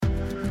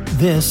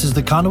This is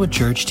the Conduit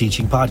Church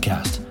Teaching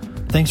Podcast.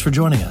 Thanks for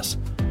joining us.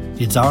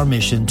 It's our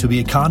mission to be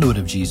a conduit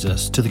of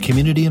Jesus to the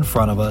community in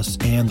front of us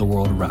and the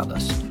world around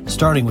us,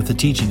 starting with the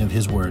teaching of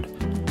His Word.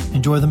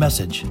 Enjoy the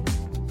message.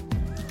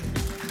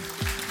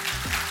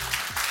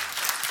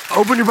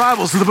 Open your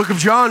Bibles to the book of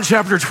John,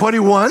 chapter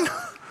 21.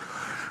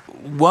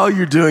 While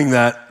you're doing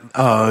that,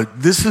 by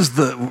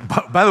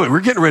the way, we're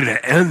getting ready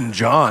to end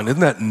John. Isn't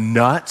that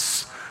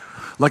nuts?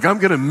 Like, I'm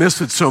going to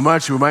miss it so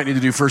much, we might need to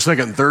do 1st,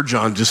 2nd, and 3rd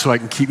John just so I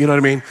can keep, you know what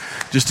I mean?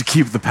 Just to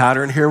keep the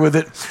pattern here with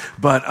it.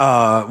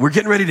 But we're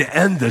getting ready to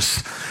end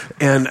this.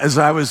 And as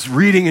I was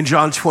reading in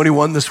John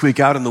 21 this week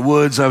out in the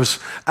woods, I was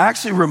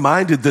actually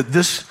reminded that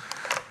this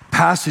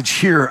passage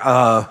here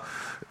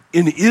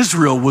in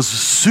Israel was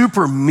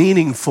super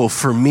meaningful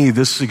for me,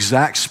 this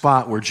exact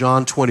spot where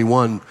John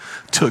 21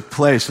 took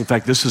place. In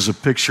fact, this is a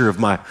picture of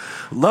my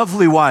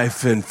lovely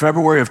wife in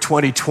February of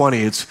 2020.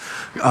 It's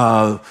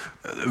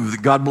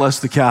God bless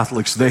the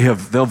Catholics.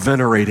 They'll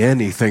venerate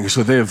anything.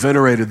 So they have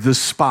venerated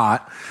this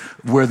spot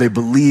where they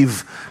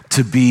believe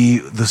to be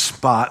the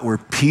spot where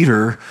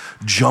Peter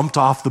jumped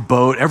off the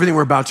boat. Everything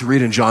we're about to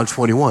read in John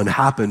 21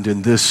 happened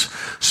in this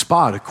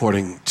spot,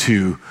 according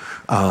to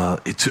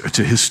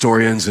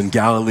historians in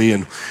Galilee.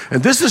 And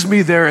this is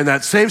me there in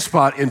that same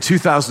spot in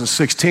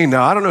 2016.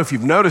 Now, I don't know if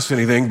you've noticed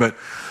anything, but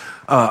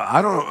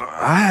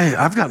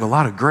I've gotten a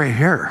lot of gray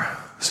hair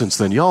since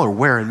then. Y'all are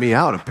wearing me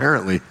out,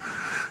 apparently,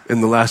 in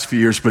the last few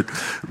years. But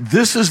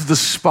this is the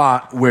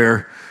spot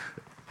where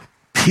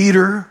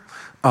Peter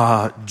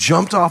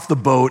jumped off the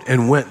boat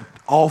and went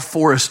all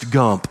Forrest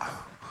Gump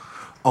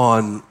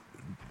on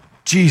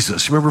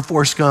Jesus. Remember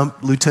Forrest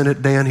Gump,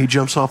 Lieutenant Dan? He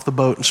jumps off the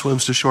boat and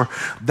swims to shore.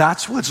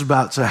 That's what's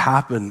about to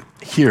happen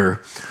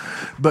here.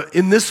 But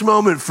in this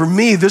moment, for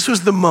me, this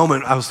was the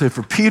moment, I would say,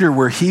 for Peter,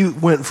 where he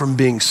went from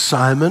being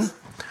Simon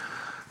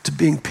to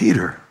being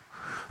Peter.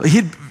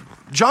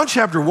 John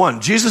chapter 1,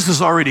 Jesus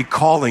is already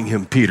calling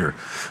him Peter.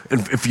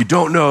 And if you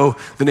don't know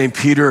the name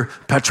Peter,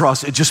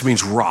 Petros, it just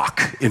means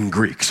rock in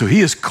Greek. So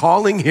he is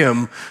calling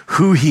him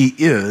who he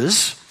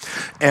is.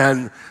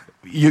 And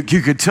you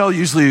could tell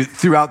usually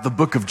throughout the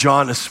book of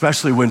John,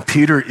 especially when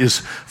Peter is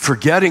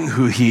forgetting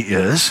who he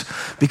is,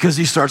 because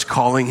he starts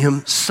calling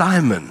him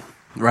Simon,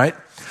 right?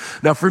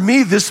 Now, for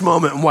me, this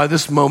moment, and why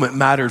this moment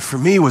mattered for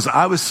me, was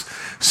I was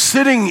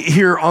sitting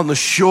here on the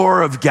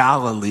shore of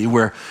Galilee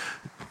where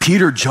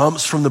Peter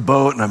jumps from the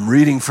boat, and I'm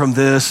reading from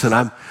this, and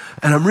I'm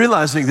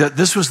realizing that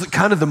this was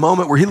kind of the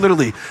moment where he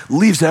literally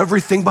leaves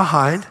everything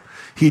behind.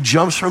 He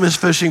jumps from his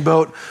fishing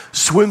boat,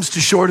 swims to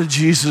shore to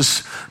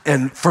Jesus,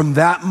 and from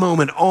that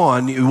moment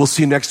on, we'll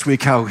see next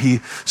week how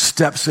he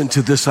steps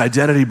into this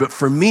identity. But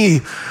for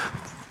me,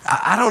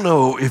 I don't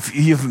know if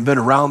you haven't been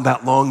around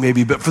that long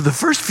maybe, but for the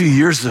first few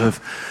years of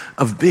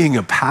being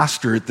a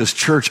pastor at this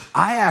church,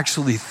 I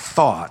actually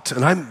thought,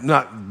 and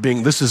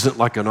this isn't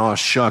like an aw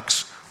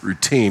shucks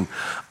routine,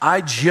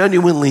 I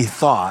genuinely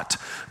thought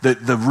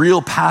that the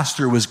real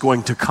pastor was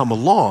going to come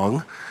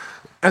along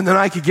and then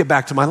I could get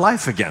back to my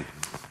life again.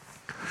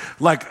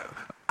 Like,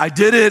 I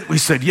did it, we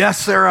said, yes,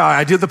 Sarah,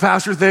 I did the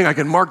pastor thing, I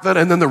can mark that,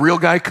 and then the real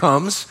guy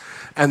comes,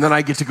 and then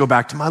I get to go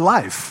back to my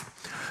life.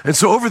 And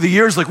so over the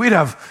years, like, we'd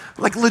have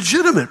like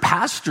legitimate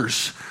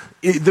pastors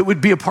that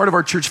would be a part of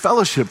our church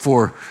fellowship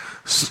for,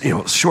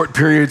 short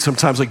periods,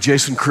 sometimes like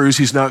Jason Cruz,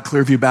 he's now at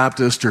Clearview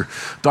Baptist, or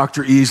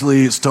Dr.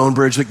 Easley at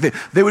Stonebridge. Like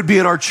they would be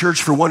in our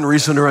church for one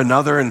reason or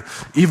another. And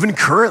even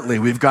currently,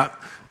 we've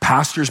got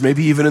pastors,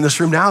 maybe even in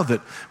this room now, that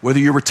whether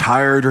you're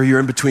retired or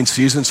you're in between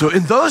seasons. So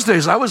in those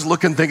days, I was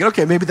thinking,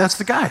 okay, maybe that's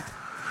the guy.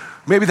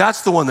 Maybe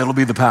that's the one that'll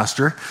be the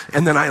pastor.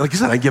 And then I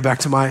get back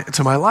to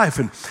my life.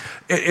 And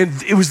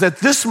it was at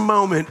this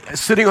moment,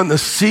 sitting on the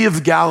Sea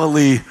of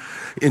Galilee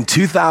in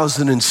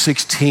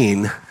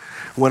 2016,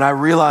 when I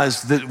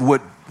realized that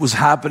what was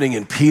happening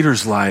in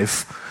Peter's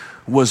life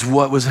was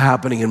what was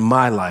happening in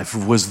my life,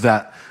 was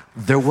that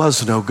there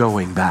was no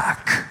going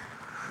back.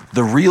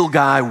 The real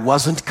guy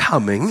wasn't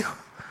coming.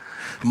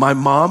 My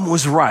mom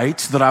was right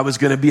that I was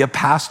going to be a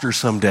pastor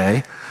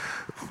someday,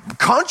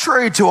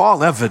 contrary to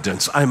all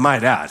evidence, I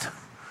might add.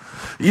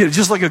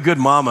 Just like a good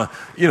mama,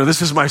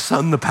 this is my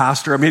son, the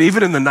pastor. I mean,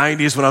 even in the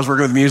 90s when I was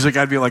working with music,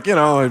 I'd be like,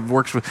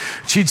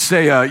 she'd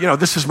say,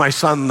 this is my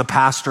son, the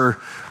pastor.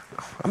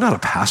 I'm not a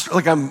pastor.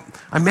 Like,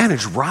 I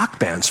manage rock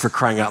bands, for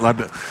crying out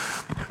loud.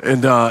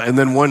 And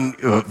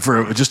then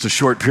for just a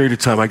short period of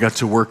time, I got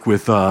to work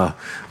with, you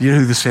know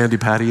who the Sandy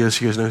Patty is?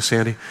 You guys know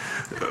Sandy?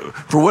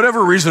 For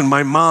whatever reason,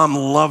 my mom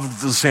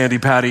loved the Sandy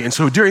Patty. And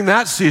so during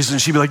that season,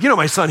 she'd be like,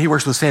 my son, he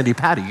works with Sandy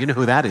Patty. You know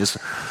who that is?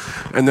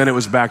 And then it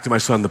was back to my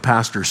son, the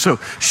pastor.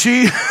 So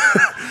she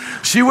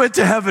went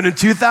to heaven in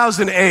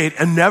 2008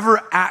 and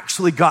never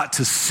actually got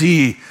to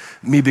see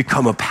me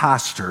become a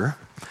pastor.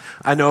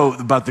 I know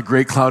about the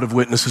great cloud of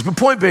witnesses, but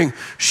point being,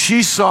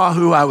 she saw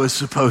who I was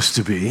supposed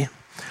to be.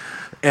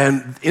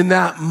 And in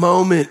that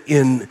moment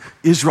in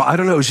Israel, I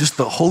don't know, it was just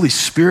the Holy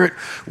Spirit.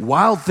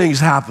 Wild things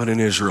happen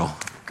in Israel.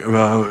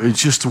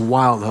 It's just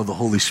wild how the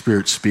Holy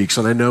Spirit speaks.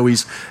 And I know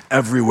he's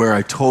everywhere.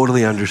 I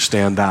totally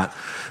understand that.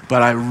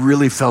 But I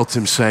really felt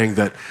him saying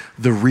that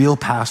the real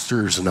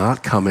pastor is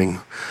not coming.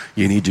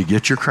 You need to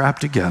get your crap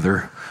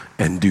together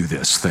and do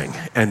this thing.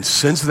 And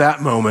since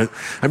that moment,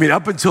 I mean,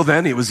 up until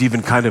then, it was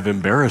even kind of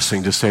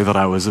embarrassing to say that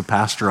I was a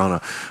pastor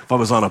if I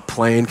was on a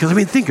plane. Because, I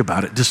mean, think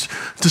about it. Does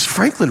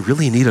Franklin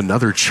really need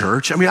another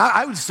church? I mean,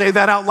 I would say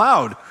that out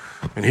loud.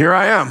 And here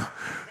I am,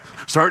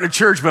 starting a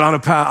church, but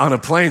on a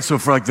plane. So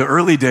for like the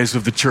early days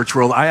of the church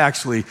world, I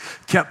actually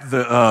kept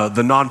the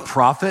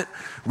nonprofit.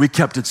 We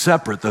kept it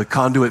separate. The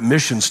Conduit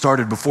mission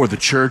started before the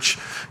church.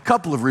 A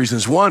couple of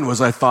reasons. One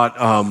was I thought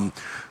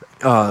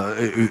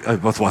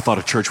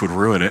a church would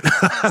ruin it.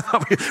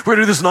 We're going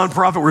to do this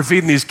nonprofit. We're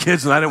feeding these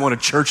kids, and I didn't want a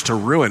church to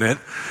ruin it.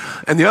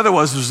 And the other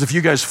was if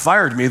you guys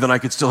fired me, then I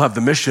could still have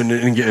the mission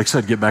and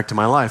get back to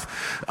my life.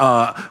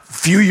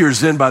 Few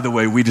years in, by the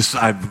way, in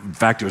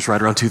fact, it was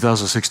right around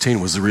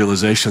 2016 was the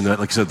realization that,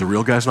 like I said, the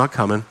real guy's not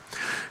coming,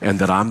 and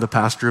that I'm the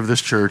pastor of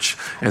this church.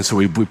 And so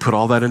we put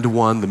all that into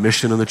one, the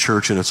mission and the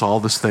church, and it's all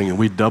this thing. And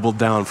we doubled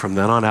down from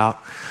then on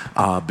out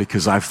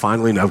because I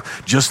finally know,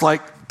 just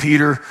like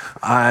Peter,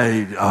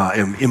 I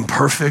am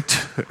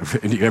imperfect.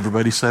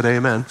 Everybody said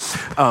amen.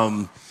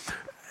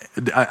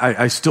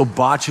 I still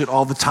botch it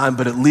all the time,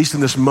 but at least in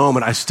this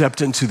moment, I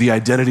stepped into the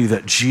identity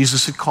that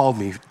Jesus had called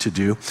me to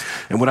do.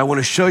 And what I want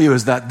to show you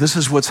is that this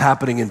is what's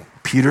happening in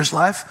Peter's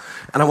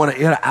life. And I want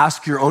to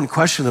ask your own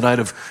question tonight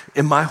of,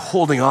 am I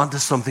holding on to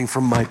something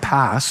from my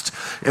past?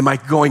 Am I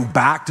going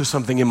back to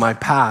something in my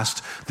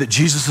past that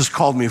Jesus has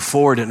called me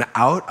forward and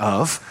out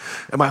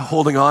of? Am I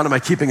holding on? Am I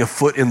keeping a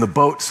foot in the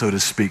boat, so to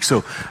speak?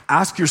 So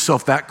ask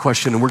yourself that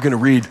question, and we're going to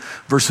read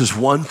verses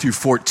 1 through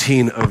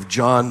 14 of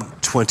John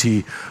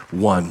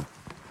 21.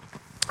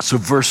 So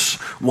verse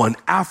 1,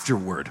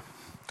 afterward,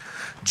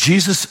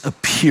 Jesus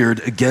appeared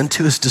again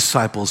to his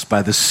disciples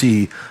by the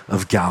Sea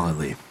of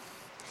Galilee.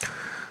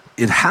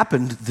 It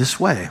happened this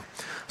way.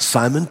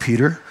 Simon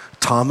Peter,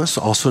 Thomas,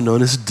 also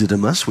known as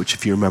Didymus, which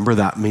if you remember,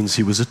 that means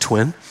he was a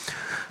twin,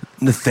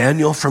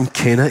 Nathanael from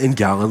Cana in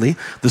Galilee,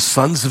 the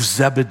sons of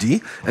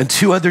Zebedee, and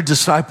two other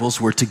disciples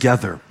were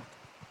together.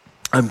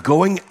 I'm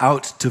going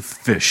out to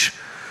fish,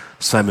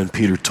 Simon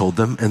Peter told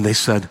them, and they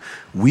said,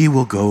 we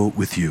will go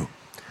with you.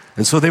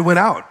 And so they went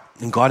out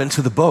and got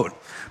into the boat.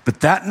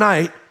 But that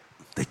night,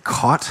 they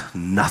caught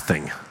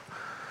nothing.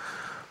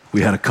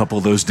 We had a couple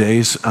of those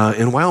days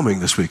in Wyoming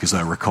this week, as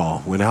I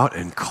recall. Went out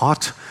and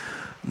caught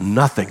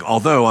nothing.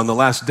 Although on the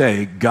last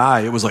day,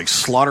 Guy, it was like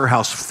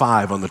Slaughterhouse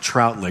 5 on the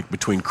trout lake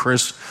between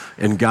Chris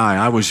and Guy.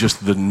 I was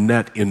just the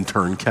net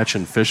intern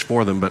catching fish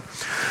for them. But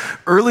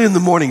early in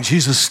the morning,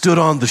 Jesus stood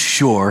on the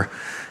shore,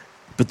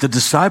 but the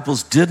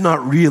disciples did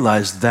not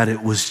realize that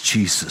it was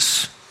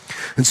Jesus.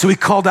 And so he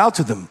called out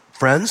to them,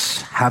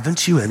 friends,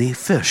 haven't you any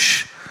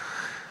fish?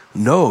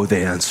 No,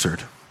 they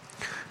answered.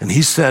 And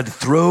he said,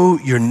 throw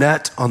your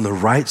net on the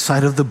right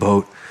side of the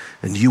boat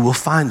and you will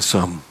find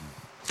some.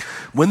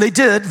 When they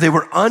did, they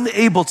were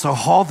unable to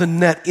haul the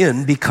net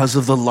in because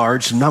of the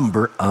large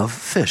number of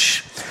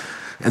fish.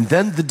 And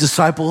then the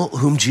disciple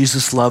whom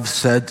Jesus loved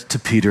said to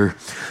Peter,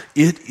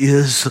 it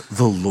is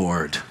the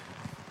Lord.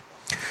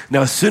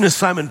 Now, as soon as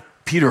Simon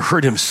Peter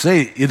heard him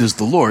say, it is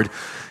the Lord,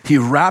 he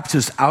wrapped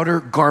his outer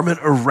garment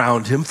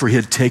around him, for he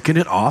had taken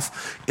it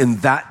off. In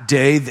that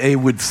day, they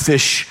would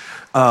fish,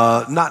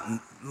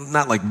 not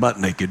like butt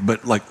naked,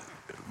 but like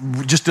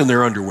just in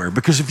their underwear.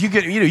 Because if you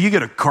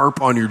get a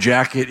carp on your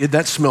jacket,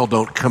 that smell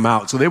don't come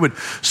out. So they would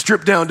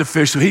strip down to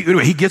fish. So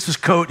he gets his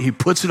coat, he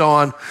puts it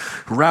on,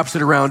 wraps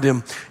it around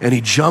him, and he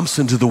jumps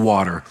into the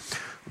water.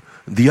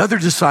 The other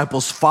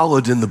disciples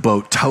followed in the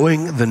boat,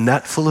 towing the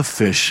net full of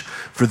fish,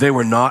 for they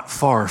were not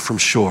far from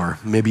shore,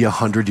 maybe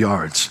 100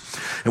 yards.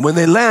 And when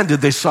they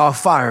landed, they saw a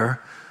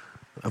fire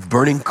of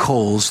burning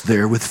coals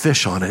there with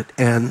fish on it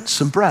and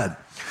some bread.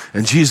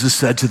 And Jesus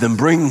said to them,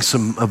 bring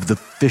some of the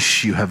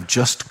fish you have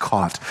just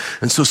caught.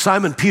 And so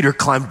Simon Peter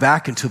climbed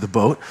back into the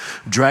boat,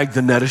 dragged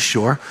the net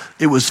ashore.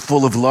 It was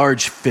full of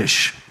large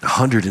fish,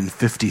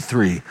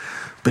 153.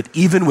 But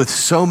even with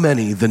so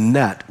many, the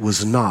net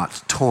was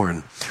not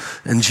torn.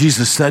 And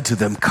Jesus said to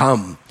them,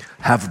 come,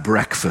 have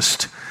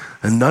breakfast.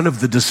 And none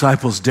of the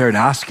disciples dared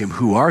ask him,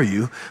 who are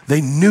you?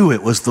 They knew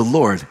it was the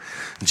Lord.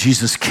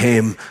 Jesus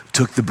came,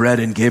 took the bread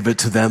and gave it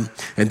to them,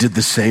 and did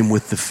the same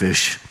with the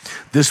fish.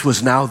 This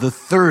was now the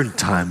third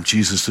time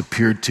Jesus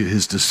appeared to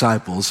his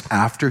disciples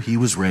after he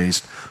was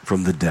raised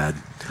from the dead.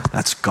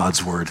 That's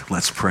God's word.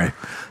 Let's pray.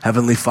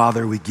 Heavenly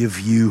Father, we give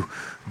you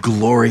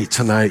glory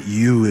tonight.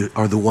 You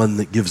are the one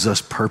that gives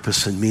us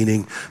purpose and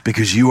meaning,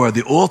 because you are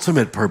the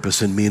ultimate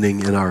purpose and meaning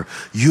in our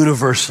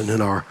universe and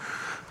in our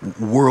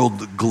world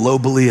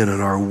globally and in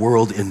our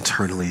world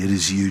internally. It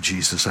is you,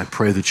 Jesus. I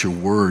pray that your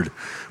word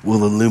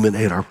will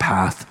illuminate our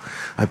path.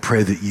 I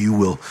pray that you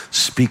will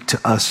speak to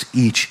us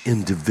each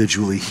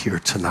individually here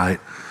tonight.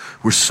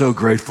 We're so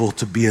grateful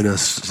to be in a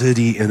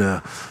city, in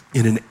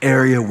an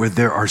area where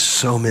there are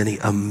so many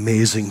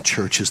amazing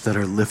churches that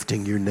are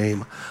lifting your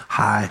name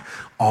high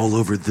all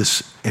over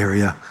this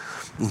area.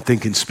 I'm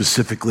thinking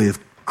specifically of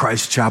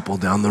Christ Chapel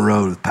down the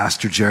road with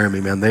Pastor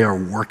Jeremy, man, they are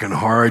working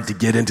hard to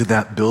get into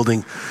that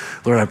building.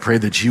 Lord, I pray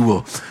that you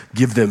will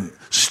give them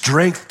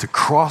strength to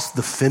cross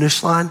the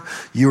finish line.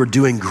 You are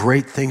doing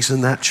great things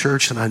in that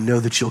church, and I know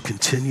that you'll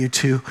continue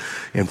to.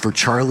 And for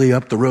Charlie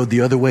up the road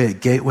the other way at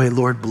Gateway,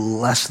 Lord,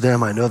 bless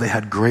them. I know they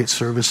had great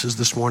services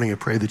this morning. I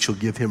pray that you'll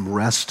give him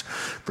rest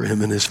for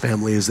him and his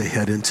family as they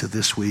head into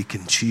this week.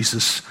 In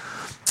Jesus'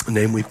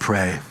 name we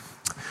pray.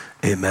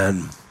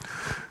 Amen.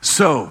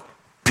 So,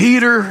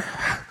 Peter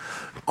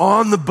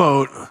on the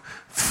boat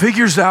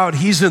figures out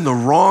he's in the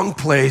wrong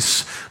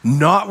place,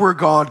 not where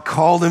God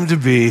called him to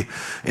be,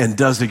 and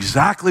does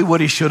exactly what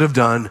he should have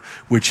done,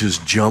 which is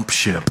jump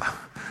ship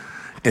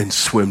and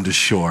swim to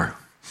shore.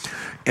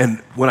 And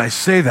when I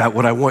say that,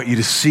 what I want you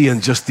to see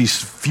in just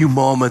these few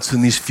moments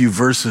and these few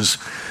verses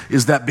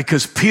is that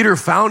because Peter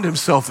found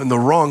himself in the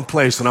wrong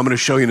place, and I'm going to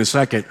show you in a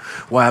second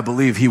why I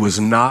believe he was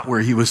not where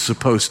he was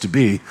supposed to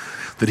be,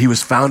 that he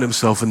found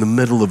himself in the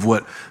middle of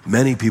what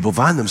many people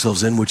find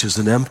themselves in, which is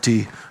an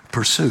empty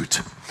pursuit.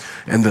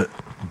 And the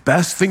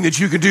best thing that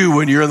you can do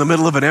when you're in the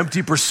middle of an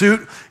empty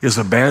pursuit is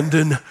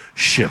abandon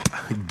ship.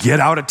 Get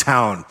out of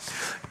town.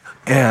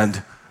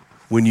 And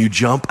when you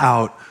jump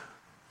out,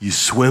 you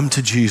swim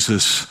to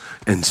Jesus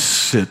and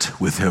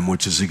sit with him,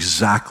 which is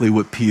exactly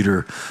what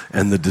Peter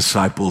and the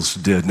disciples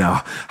did.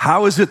 Now,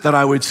 how is it that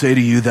I would say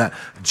to you that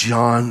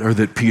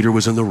that Peter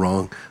was in the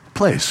wrong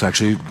place?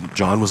 Actually,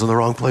 John was in the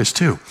wrong place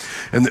too.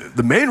 And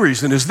the main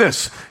reason is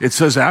this. It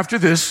says, after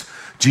this,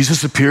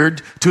 Jesus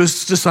appeared to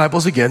his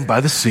disciples again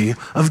by the Sea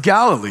of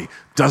Galilee.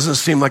 Doesn't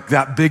seem like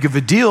that big of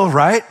a deal,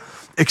 right?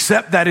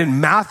 Except that in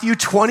Matthew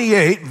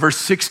 28, verse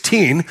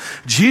 16,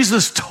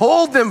 Jesus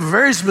told them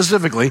very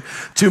specifically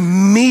to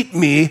meet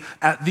me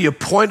at the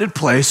appointed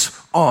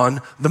place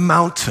on the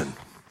mountain.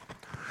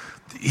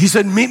 He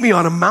said, meet me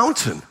on a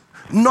mountain,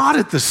 not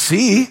at the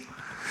sea.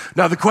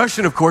 Now, the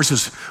question, of course,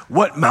 is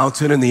what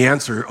mountain? And the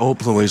answer,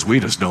 openly, is we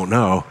just don't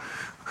know.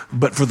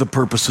 But for the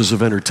purposes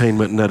of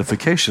entertainment and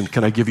edification,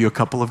 can I give you a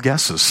couple of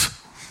guesses?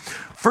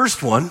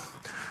 First one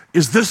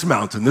is this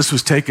mountain. This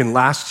was taken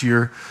last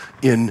year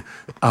in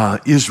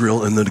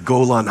Israel in the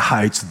Golan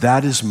Heights.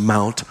 That is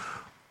Mount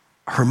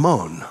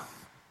Hermon.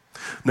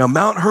 Now,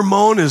 Mount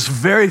Hermon is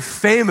very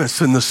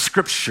famous in the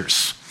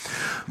scriptures.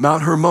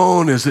 Mount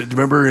Hermon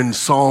remember in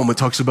Psalm, it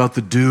talks about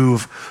the dew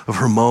of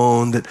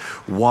Hermon that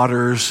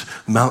waters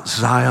Mount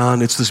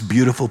Zion. It's this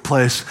beautiful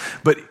place.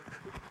 But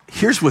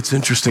here's what's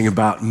interesting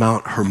about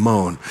Mount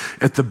Hermon.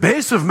 At the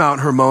base of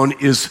Mount Hermon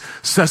is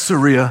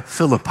Caesarea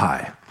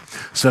Philippi.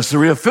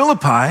 Caesarea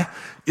Philippi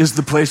is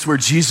the place where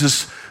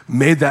Jesus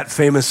made that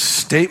famous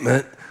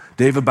statement,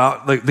 Dave,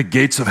 about the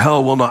gates of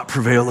hell will not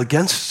prevail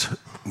against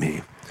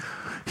me.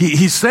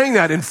 He's saying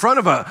that in front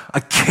of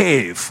a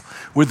cave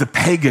where the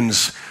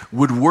pagans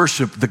would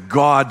worship the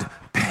god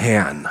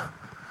Pan.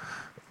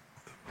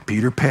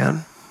 Peter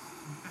Pan?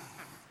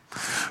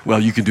 Well,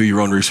 you can do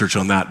your own research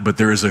on that, but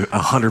there is a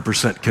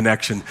 100%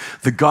 connection.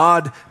 The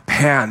god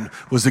Pan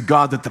was a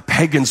god that the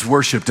pagans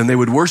worshiped, and they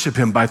would worship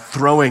him by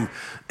throwing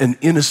an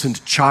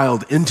innocent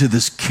child into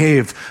this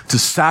cave to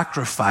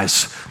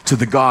sacrifice to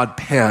the god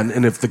Pan.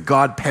 And if the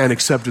god Pan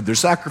accepted their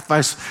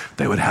sacrifice,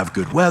 they would have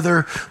good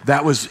weather.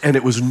 And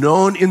it was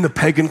known in the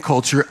pagan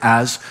culture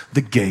as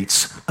the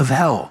gates of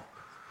hell.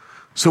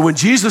 So when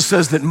Jesus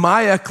says that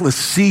my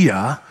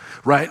ecclesia,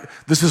 right?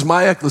 This is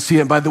my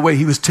ecclesia. And by the way,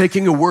 he was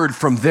taking a word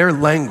from their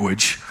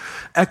language.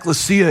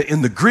 Ecclesia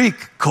in the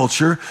Greek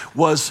culture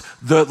was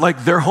their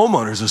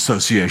homeowners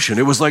association.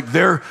 It was like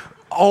their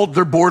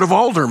board of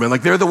aldermen.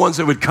 Like they're the ones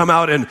that would come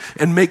out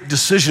and make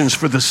decisions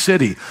for the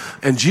city.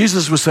 And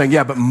Jesus was saying,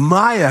 yeah, but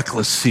my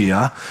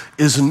ecclesia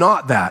is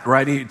not that,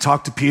 right? He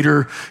talked to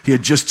Peter. He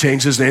had just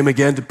changed his name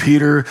again to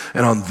Peter.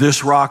 And on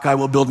this rock I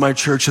will build my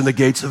church, and the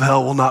gates of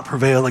hell will not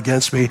prevail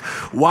against me.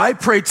 Why,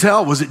 pray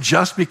tell? Was it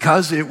just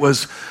because it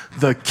was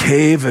the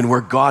cave and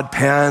where God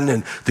Pan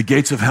and the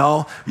gates of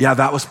hell? Yeah,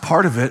 that was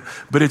part of it.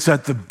 But it's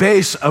at the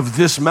base of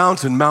this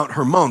mountain, Mount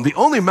Hermon, the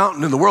only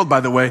mountain in the world,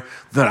 by the way,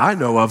 that I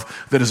know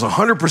of that is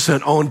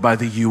 100% owned by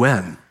the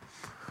UN.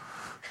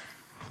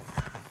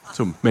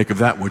 So make of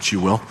that what you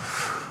will.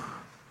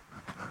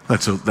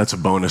 That's a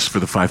bonus for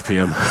the 5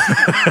 p.m.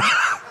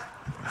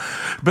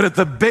 But at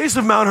the base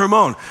of Mount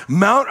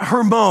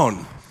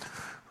Hermon,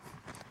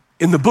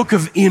 in the book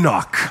of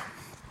Enoch,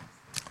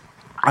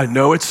 I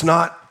know it's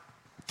not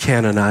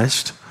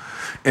canonized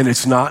and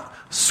it's not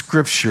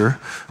scripture,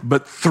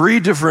 but 3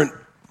 different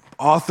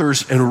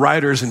authors and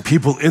writers and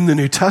people in the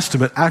New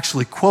Testament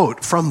actually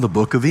quote from the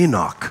book of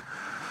Enoch.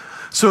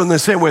 So in the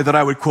same way that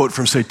I would quote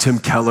from, say, Tim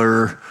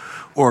Keller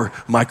or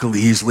Michael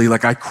Easley,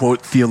 like I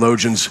quote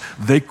theologians,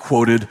 they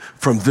quoted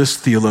from this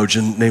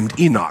theologian named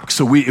Enoch.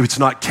 So it's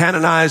not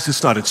canonized,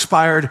 it's not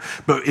inspired,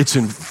 but it's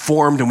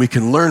informed and we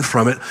can learn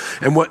from it.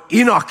 And what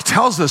Enoch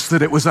tells us,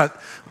 that it was at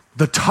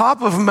the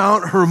top of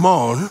Mount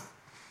Hermon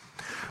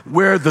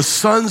where the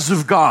sons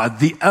of God,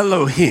 the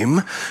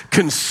Elohim,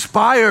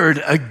 conspired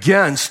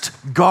against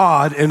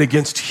God and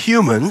against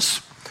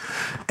humans.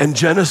 And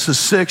Genesis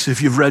 6,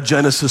 if you've read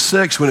Genesis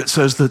 6, when it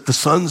says that the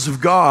sons of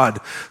God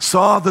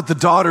saw that the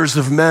daughters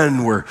of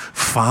men were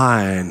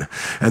fine,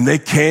 and they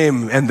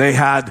came and they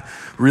had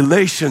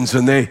relations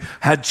and they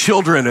had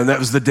children, and that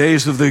was the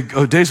days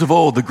of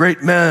old, the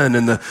great men,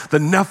 and the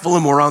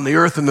Nephilim were on the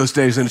earth in those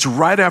days. And it's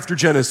right after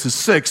Genesis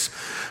 6,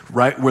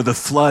 right where the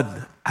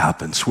flood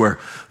happens, where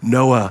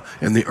Noah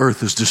and the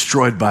earth is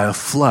destroyed by a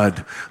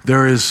flood.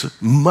 There is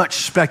much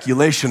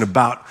speculation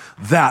about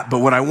that, but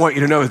what I want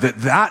you to know is that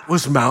that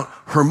was Mount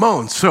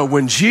Hermon. So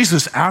when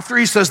Jesus, after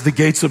he says the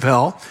gates of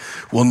hell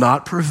will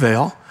not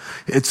prevail,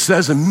 it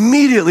says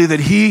immediately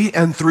that he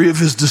and 3 of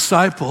his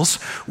disciples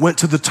went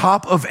to the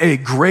top of a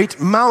great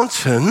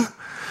mountain,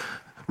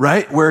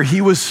 right, where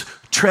he was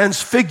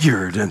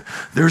transfigured, and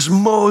there's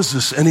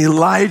Moses and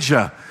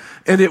Elijah,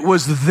 and it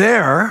was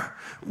there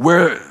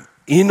where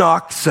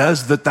Enoch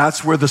says that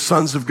that's where the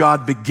sons of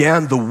God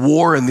began the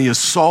war and the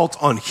assault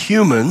on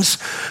humans,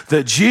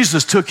 that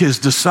Jesus took his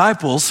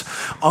disciples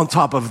on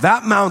top of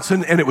that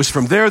mountain, and it was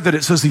from there that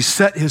it says he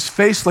set his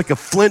face like a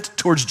flint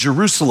towards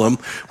Jerusalem,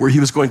 where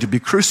he was going to be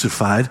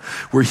crucified,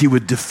 where he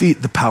would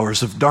defeat the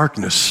powers of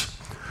darkness.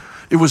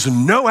 It was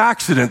no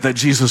accident that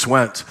Jesus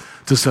went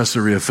to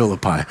Caesarea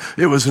Philippi.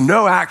 It was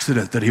no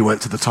accident that he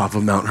went to the top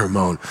of Mount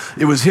Hermon.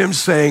 It was him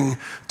saying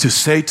to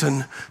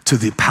Satan, to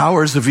the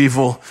powers of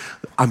evil,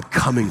 I'm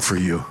coming for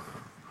you,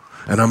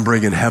 and I'm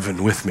bringing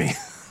heaven with me.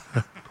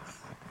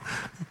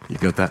 You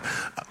got that?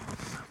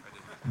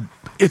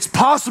 It's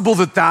possible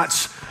that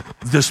that's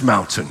this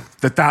mountain,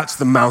 that that's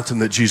the mountain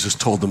that Jesus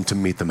told them to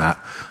meet them at.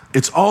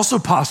 It's also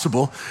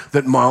possible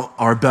that Mount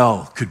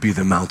Arbel could be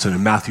the mountain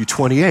in Matthew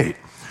 28.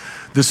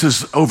 This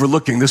is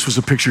overlooking, this was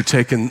a picture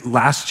taken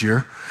last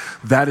year.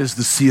 That is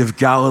the Sea of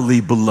Galilee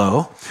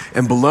below.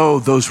 And below,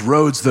 those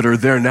roads that are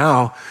there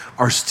now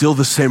are still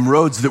the same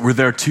roads that were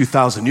there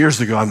 2,000 years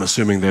ago. I'm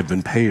assuming they've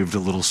been paved a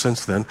little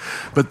since then.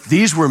 But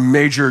these were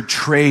major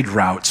trade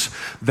routes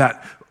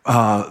that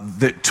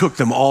took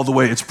them all the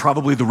way. It's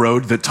probably the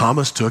road that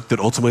Thomas took that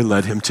ultimately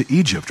led him to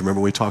Egypt.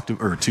 Remember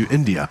to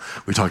India.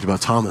 We talked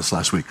about Thomas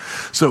last week.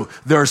 So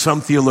there are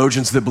some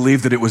theologians that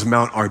believe that it was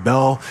Mount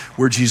Arbel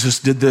where Jesus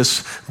did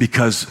this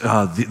because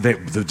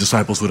the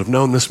disciples would have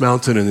known this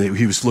mountain, and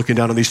he was looking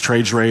down on these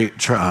trade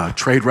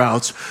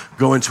routes,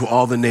 go into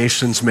all the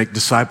nations, make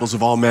disciples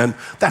of all men.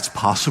 That's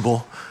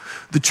possible.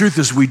 The truth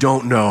is we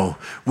don't know.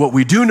 What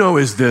we do know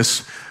is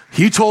this: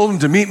 he told him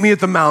to meet me at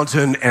the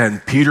mountain,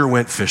 and Peter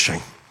went fishing.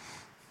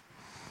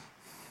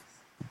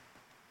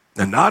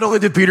 And not only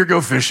did Peter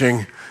go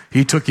fishing,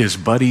 he took his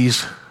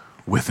buddies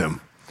with him.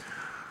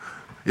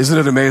 Isn't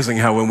it amazing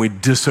how when we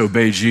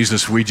disobey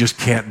Jesus, we just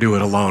can't do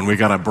it alone. We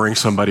got to bring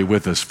somebody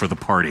with us for the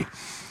party.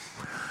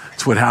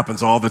 It's what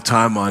happens all the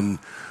time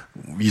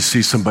you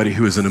see somebody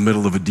who is in the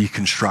middle of a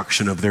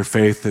deconstruction of their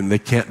faith, and they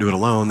can't do it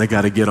alone. They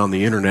got to get on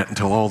the internet and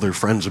tell all their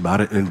friends about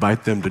it and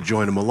invite them to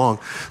join them along.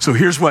 So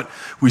here's what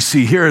we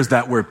see here is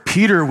that where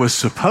Peter was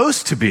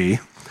supposed to be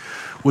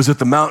was at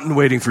the mountain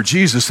waiting for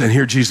Jesus, and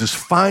here Jesus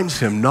finds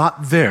him,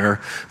 not there,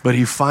 but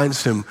he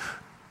finds him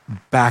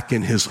back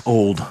in his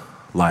old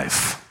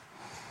life.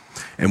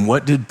 And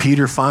what did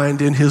Peter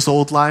find in his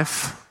old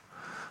life?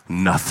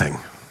 Nothing.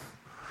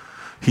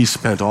 He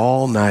spent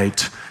all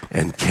night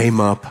and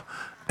came up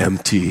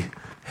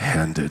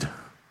empty-handed.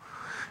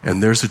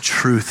 And there's a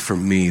truth for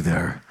me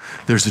there.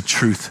 There's a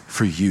truth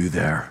for you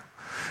there.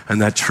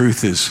 And that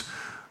truth is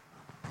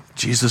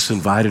Jesus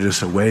invited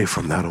us away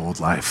from that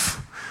old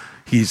life.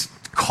 He's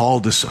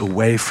called us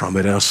away from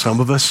it. And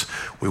some of us,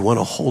 we want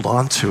to hold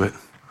on to it.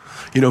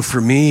 You know, for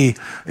me,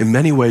 in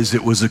many ways,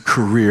 it was a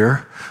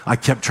career. I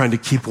kept trying to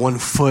keep one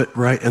foot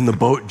right in the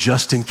boat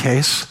just in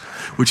case,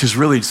 which is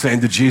really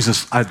saying to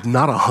Jesus, I'm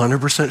not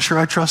 100% sure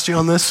I trust you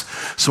on this,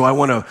 so I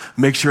want to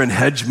make sure and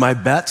hedge my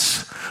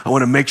bets. I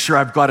want to make sure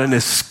I've got an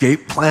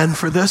escape plan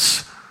for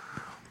this.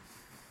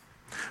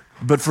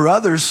 But for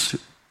others,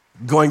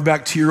 going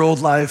back to your old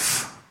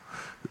life,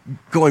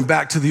 going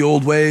back to the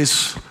old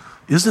ways,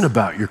 isn't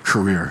about your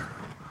career.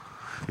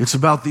 It's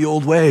about the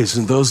old ways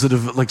and those that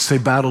have, like, say,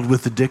 battled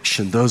with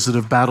addiction, those that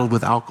have battled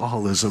with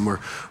alcoholism or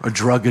a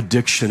drug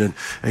addiction,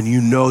 and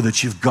you know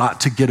that you've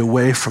got to get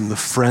away from the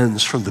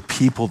friends, from the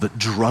people that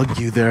drug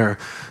you there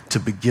to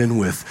begin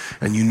with.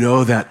 And you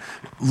know that,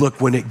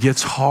 look, when it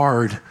gets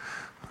hard,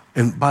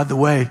 and by the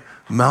way,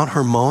 Mount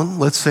Hermon,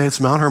 let's say it's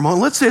Mount Hermon,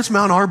 let's say it's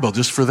Mount Arbel,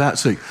 just for that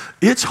sake.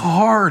 It's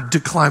hard to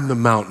climb the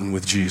mountain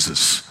with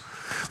Jesus.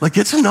 Like,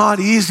 it's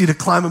not easy to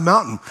climb a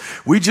mountain.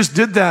 We just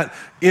did that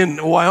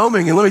in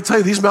Wyoming, and let me tell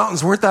you, these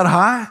mountains weren't that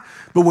high,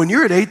 but when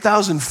you're at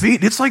 8,000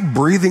 feet, it's like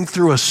breathing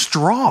through a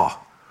straw.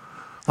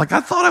 Like,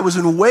 I thought I was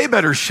in way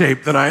better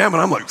shape than I am,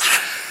 and I'm like,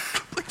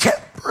 I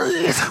can't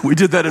breathe. We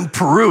did that in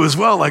Peru as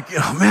well, like,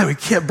 oh man, we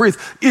can't breathe.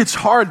 It's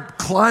hard.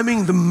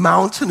 Climbing the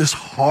mountain is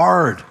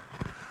hard.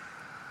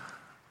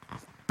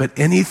 But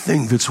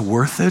anything that's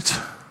worth it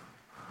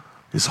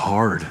is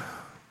hard.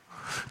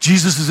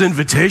 Jesus'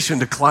 invitation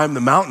to climb the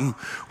mountain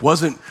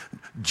wasn't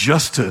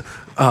just for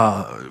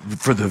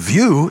the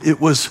view. It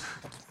was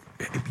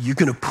you're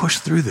going to push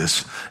through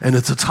this. And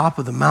at the top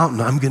of the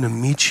mountain, I'm going to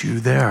meet you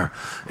there.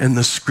 And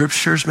the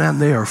scriptures, man,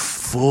 they are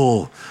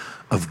full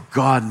of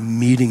God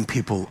meeting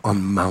people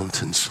on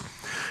mountains.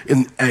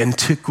 In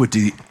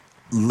antiquity,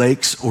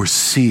 lakes or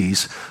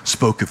seas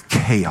spoke of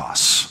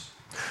chaos.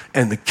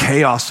 And the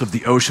chaos of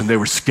the ocean, they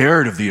were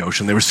scared of the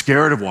ocean. They were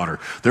scared of water.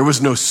 There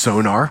was no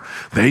sonar.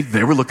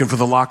 They were looking for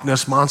the Loch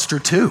Ness Monster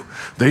too.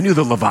 They knew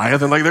the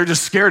Leviathan, like they're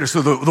just scared.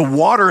 So the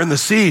water and the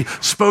sea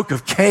spoke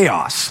of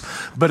chaos.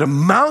 But a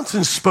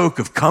mountain spoke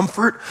of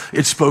comfort.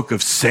 It spoke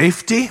of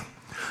safety.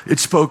 It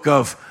spoke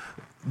of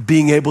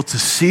being able to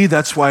see.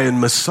 That's why in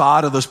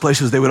Masada, those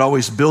places they would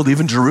always build,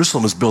 even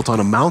Jerusalem was built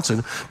on a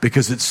mountain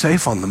because it's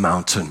safe on the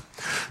mountain.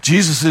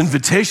 Jesus'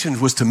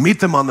 invitation was to meet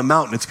them on the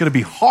mountain. It's going to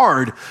be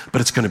hard,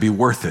 but it's going to be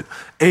worth it.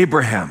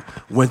 Abraham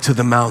went to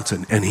the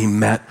mountain and he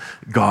met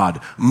God.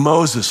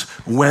 Moses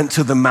went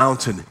to the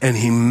mountain and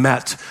he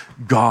met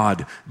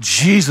God.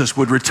 Jesus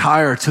would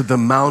retire to the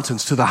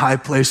mountains, to the high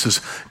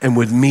places, and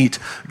would meet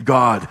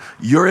God.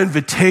 Your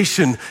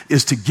invitation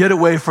is to get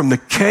away from the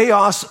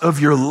chaos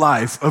of your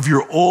life, of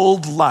your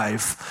old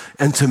life,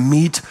 and to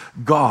meet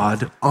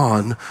God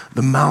on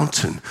the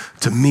mountain,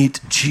 to meet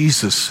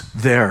Jesus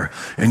there.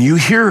 And you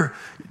hear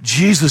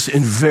Jesus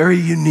in very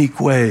unique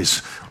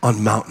ways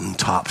on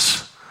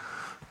mountaintops,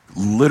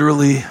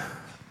 literally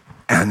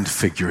and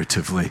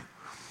figuratively.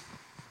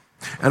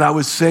 And I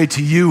would say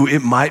to you,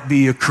 it might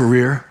be a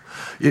career.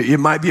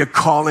 It might be a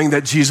calling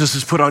that Jesus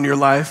has put on your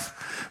life.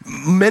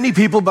 Many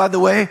people, by the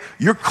way,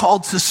 you're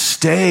called to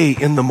stay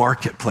in the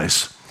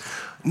marketplace.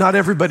 Not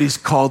everybody's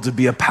called to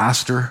be a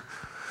pastor.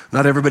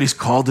 Not everybody's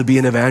called to be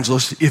an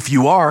evangelist. If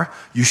you are,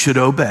 you should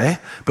obey.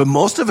 But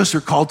most of us are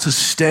called to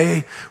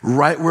stay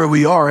right where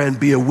we are and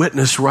be a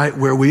witness right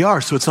where we are.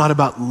 So it's not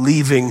about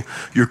leaving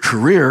your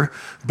career,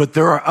 but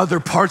there are other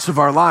parts of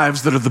our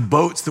lives that are the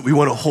boats that we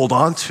want to hold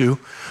on to.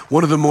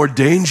 One of the more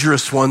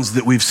dangerous ones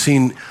that we've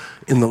seen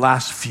in the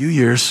last few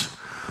years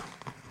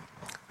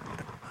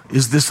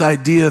is this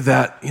idea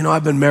that,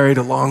 I've been married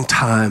a long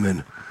time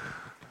and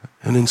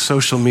in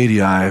social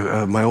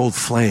media, my old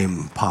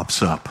flame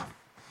pops up.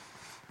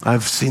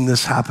 I've seen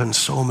this happen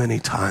so many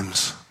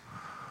times.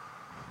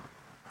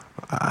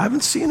 I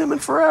haven't seen him in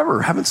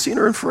forever. Haven't seen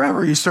her in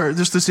forever.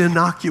 There's this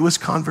innocuous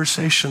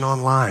conversation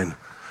online.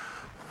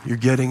 You're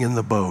getting in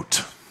the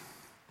boat.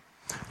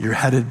 You're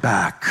headed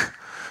back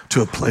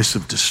to a place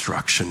of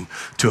destruction,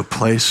 to a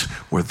place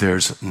where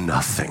there's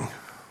nothing.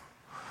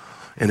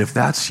 And if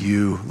that's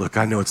you, look,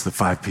 I know it's the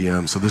 5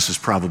 p.m., so this is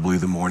probably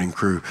the morning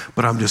crew,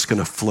 but I'm just going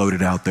to float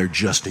it out there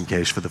just in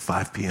case for the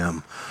 5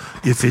 p.m.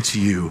 If it's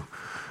you,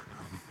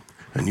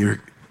 and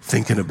you're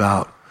thinking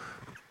about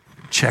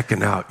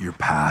checking out your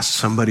past,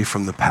 somebody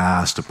from the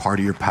past, a part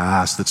of your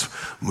past that's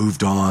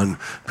moved on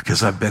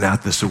because I've been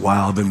at this a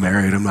while, I've been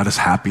married, I'm not as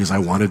happy as I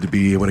wanted to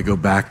be, I want to go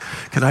back.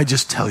 Can I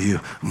just tell you,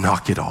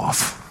 knock it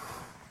off.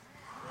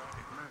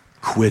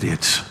 Quit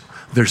it.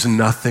 There's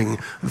nothing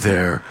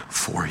there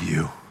for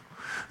you.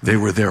 They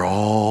were there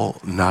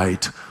all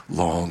night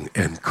long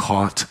and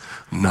caught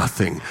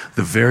nothing.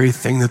 The very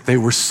thing that they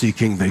were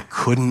seeking, they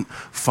couldn't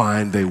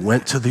find. They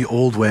went to the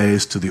old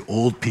ways, to the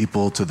old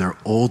people, to their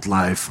old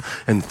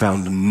life, and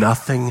found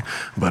nothing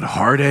but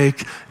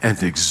heartache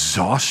and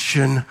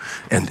exhaustion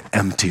and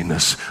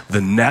emptiness.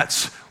 The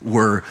nets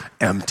were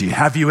empty.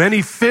 Have you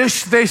any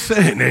fish? They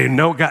say.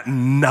 No, got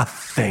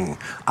nothing.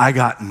 I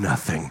got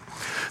nothing.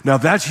 Now,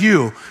 if that's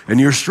you, and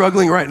you're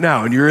struggling right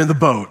now, and you're in the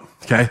boat,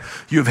 okay?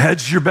 You've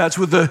hedged your bets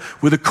with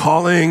a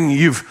calling.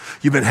 You've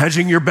been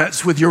hedging your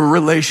bets with your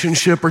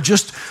relationship, or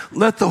just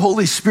let the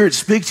Holy Spirit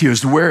speak to you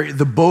as to where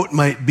the boat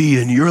might be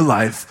in your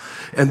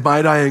life. And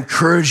might I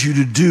encourage you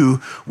to do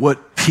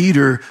what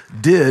Peter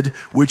did,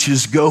 which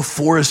is go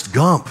Forrest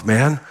Gump,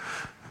 man.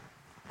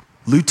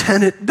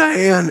 Lieutenant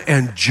Dan,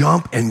 and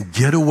jump and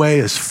get away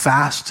as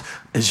fast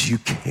as you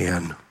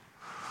can.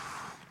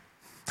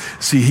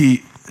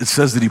 See, it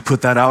says that he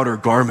put that outer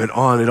garment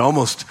on. It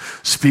almost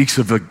speaks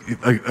of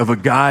a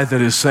guy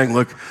that is saying,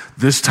 look,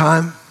 this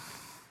time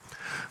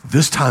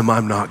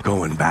I'm not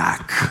going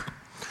back.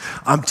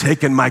 I'm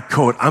taking my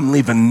coat. I'm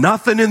leaving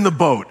nothing in the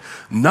boat,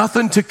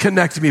 nothing to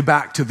connect me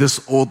back to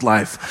this old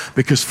life.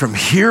 Because from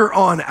here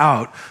on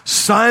out,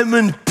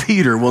 Simon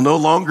Peter will no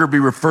longer be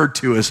referred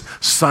to as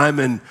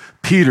Simon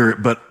Peter,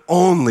 but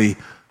only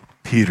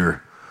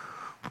Peter.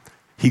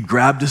 He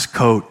grabbed his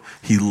coat,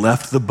 he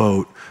left the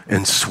boat,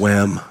 and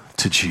swam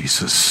to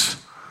Jesus.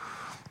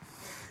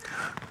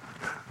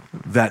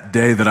 That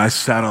day that I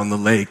sat on the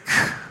lake,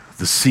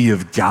 the Sea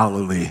of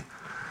Galilee,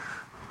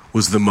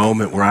 was the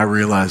moment where I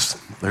realized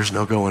there's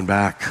no going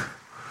back.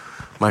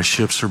 My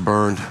ships are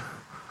burned.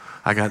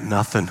 I got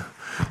nothing.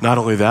 Not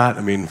only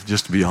that,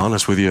 just to be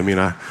honest with you,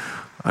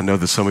 I know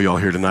that some of y'all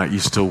here tonight, you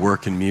still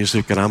work in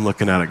music, and I'm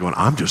looking at it going,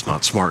 I'm just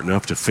not smart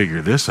enough to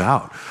figure this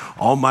out.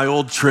 All my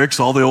old tricks,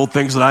 all the old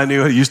things that I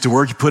knew, I used to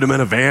work, you put them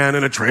in a van,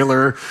 in a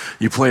trailer,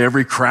 you play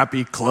every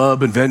crappy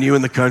club and venue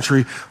in the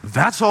country.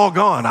 That's all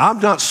gone. I'm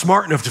not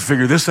smart enough to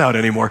figure this out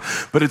anymore.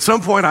 But at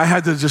some point, I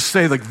had to just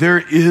say, like, there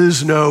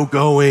is no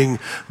going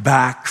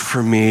back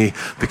for me,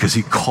 because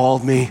he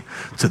called me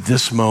to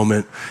this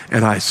moment,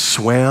 and I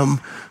swam,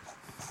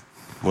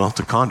 well,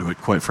 to conduit,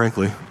 quite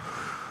frankly,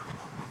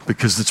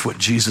 because that's what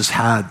Jesus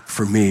had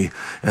for me.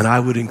 And I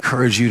would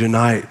encourage you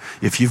tonight,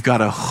 if you've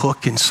got a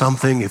hook in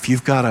something, if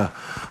you've got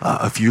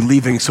if you're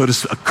leaving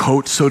a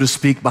coat, so to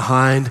speak,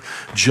 behind,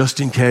 just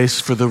in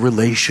case, for the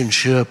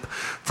relationship,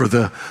 for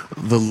the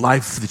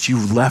life that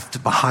you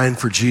left behind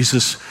for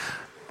Jesus,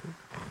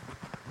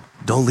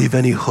 don't leave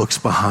any hooks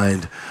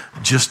behind.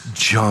 Just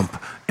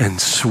jump and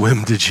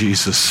swim to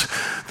Jesus,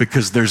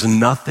 because there's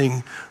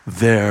nothing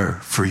there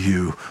for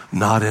you,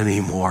 not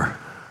anymore.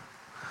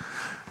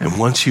 And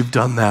once you've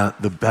done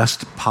that, the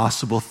best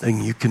possible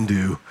thing you can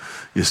do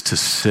is to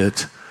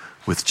sit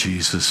with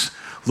Jesus.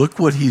 Look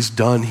what he's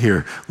done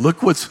here.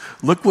 Look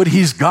what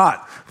he's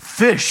got.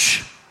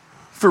 Fish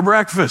for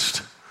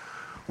breakfast.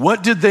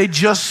 What did they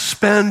just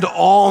spend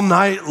all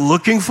night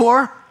looking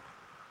for?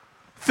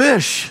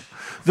 Fish.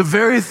 The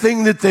very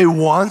thing that they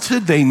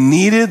wanted, they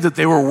needed, that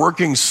they were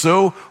working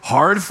so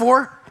hard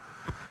for,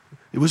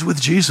 it was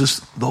with Jesus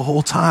the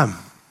whole time.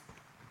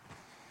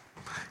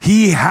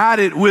 He had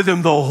it with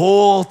him the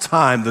whole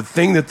time. The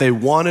thing that they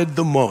wanted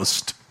the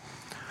most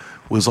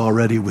was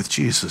already with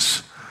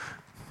Jesus.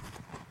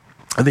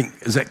 I think,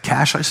 is that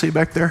Cash I see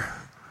back there?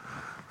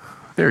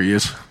 There he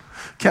is.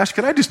 Cash,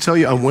 can I just tell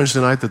you on Wednesday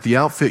night that the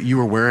outfit you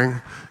were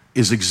wearing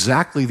is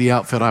exactly the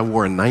outfit I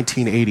wore in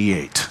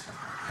 1988.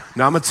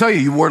 Now, I'm going to tell you,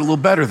 you wore it a little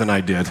better than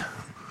I did.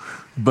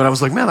 But I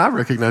was like, man, I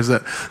recognize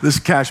that. This is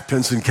Cash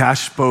Pinson.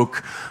 Cash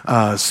spoke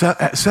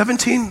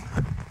 17?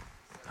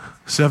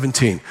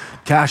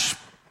 Cash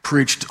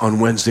preached on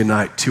Wednesday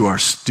night to our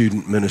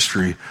student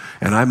ministry,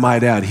 and I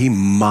might add, he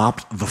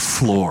mopped the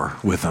floor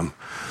with them.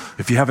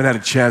 If you haven't had a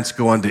chance,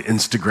 go onto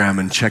Instagram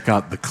and check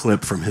out the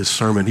clip from his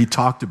sermon. He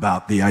talked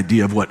about the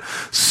idea of what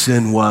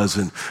sin was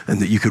and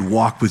that you could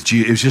walk with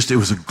Jesus. It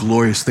was a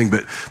glorious thing.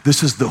 But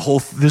this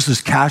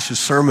is Cash's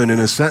sermon in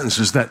a sentence,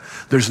 is that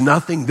there's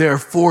nothing there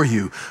for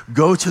you.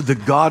 Go to the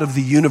God of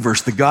the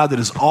universe, the God that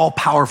is all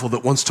powerful,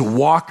 that wants to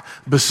walk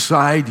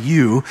beside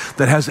you,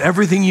 that has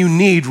everything you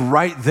need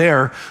right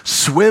there.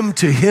 Swim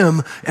to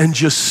him and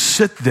just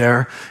sit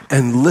there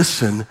and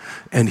listen,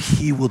 and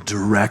he will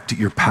direct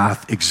your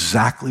path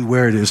exactly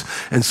where it is.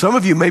 And some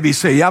of you maybe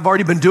say, yeah, I've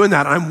already been doing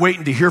that. I'm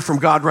waiting to hear from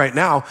God right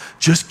now.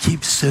 Just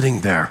keep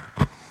sitting there.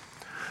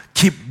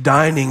 Keep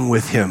dining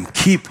with him.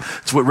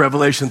 It's what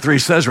Revelation 3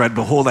 says, right?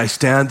 Behold, I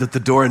stand at the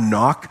door and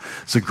knock.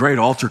 It's a great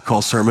altar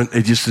call sermon.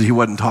 It just said he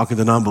wasn't talking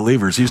to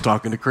non-believers. He was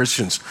talking to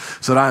Christians.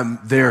 So I'm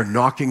there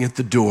knocking at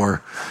the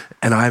door,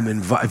 and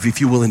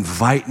if you will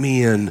invite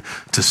me in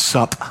to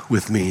sup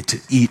with me, to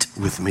eat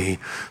with me,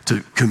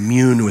 to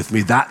commune with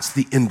me, that's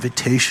the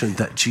invitation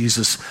that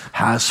Jesus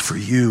has for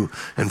you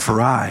and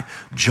for I.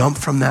 Jump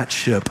from that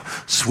ship,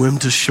 swim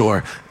to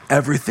shore.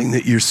 Everything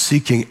that you're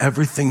seeking,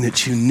 everything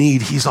that you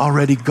need, he's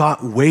already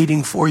got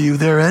waiting for you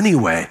there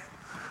anyway.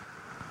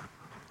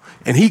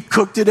 And he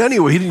cooked it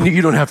anyway.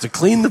 You don't have to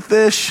clean the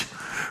fish,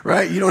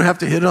 right? You don't have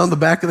to hit it on the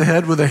back of the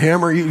head with a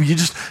hammer.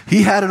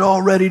 He had it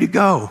all ready to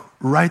go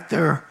right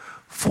there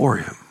for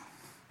him.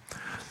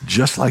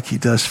 Just like he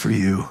does for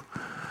you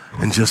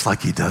and just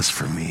like he does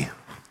for me.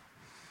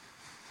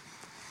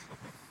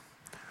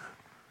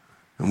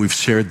 And we've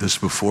shared this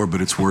before, but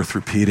it's worth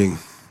repeating.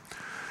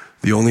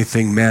 The only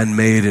thing man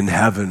made in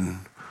heaven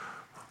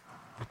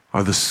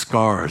are the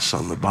scars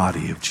on the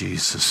body of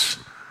Jesus.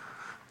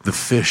 The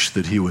fish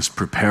that he was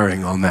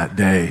preparing on that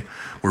day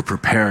were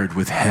prepared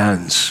with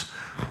hands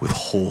with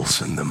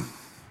holes in them.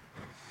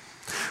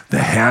 The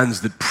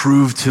hands that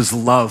proved his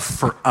love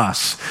for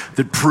us,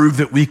 that proved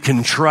that we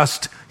can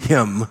trust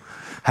him,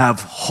 have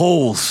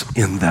holes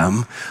in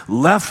them,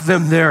 left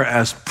them there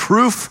as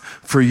proof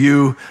for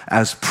you,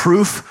 as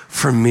proof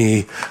for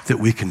me,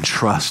 that we can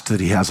trust that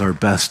he has our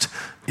best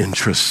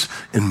interests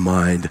in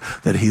mind,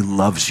 that he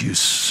loves you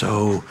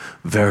so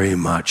very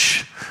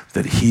much,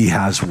 that he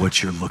has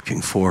what you're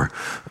looking for.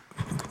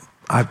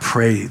 I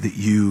pray that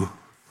you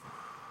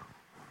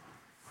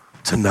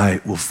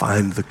tonight will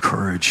find the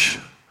courage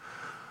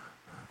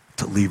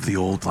to leave the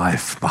old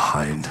life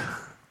behind.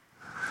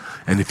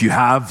 And if you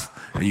have,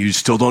 and you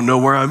still don't know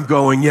where I'm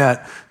going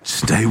yet,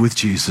 stay with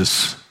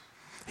Jesus.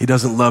 He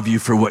doesn't love you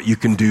for what you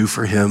can do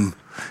for him.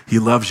 He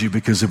loves you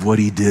because of what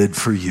he did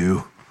for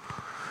you.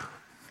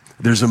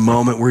 There's a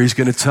moment where he's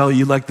going to tell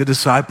you, like the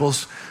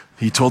disciples.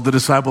 He told the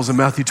disciples in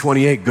Matthew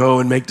 28, go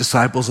and make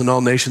disciples in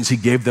all nations. He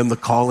gave them the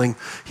calling.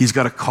 He's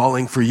got a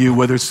calling for you,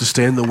 whether it's to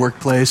stay in the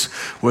workplace,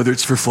 whether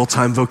it's for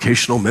full-time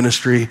vocational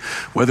ministry,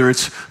 whether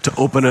it's to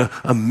open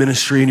a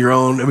ministry in your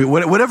own,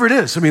 whatever it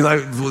is.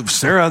 Like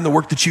Sarah and the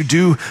work that you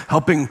do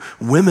helping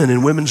women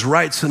and women's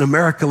rights in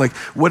America, like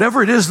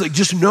whatever it is, like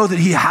just know that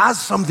he has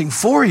something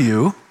for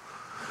you.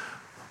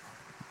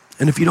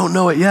 And if you don't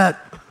know it yet,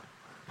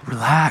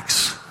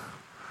 relax.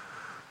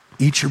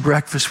 Eat your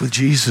breakfast with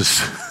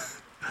Jesus.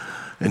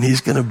 And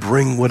he's going to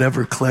bring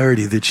whatever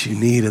clarity that you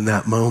need in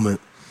that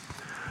moment.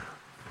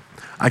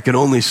 I can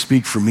only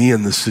speak for me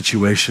in this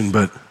situation,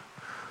 but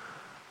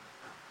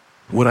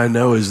what I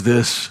know is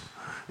this.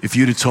 If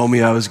you'd have told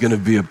me I was going to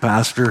be a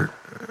pastor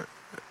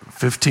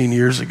 15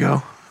 years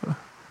ago,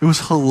 it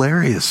was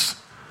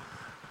hilarious.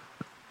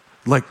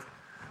 Like,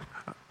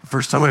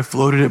 first time I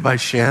floated it by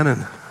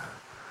Shannon.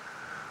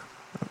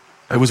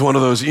 It was one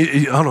of those,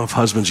 I don't know if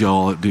husbands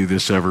y'all do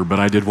this ever, but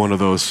I did one of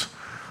those,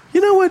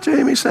 you know what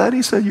Jamie said?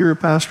 He said, you're a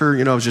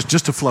pastor,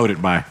 just to float it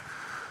by.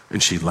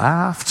 And she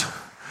laughed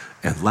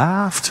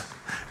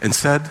and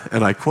said,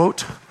 and I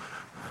quote,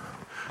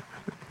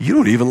 you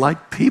don't even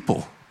like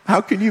people.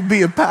 How can you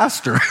be a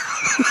pastor?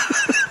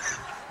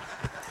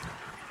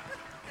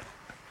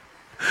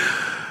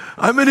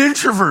 I'm an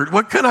introvert.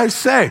 What can I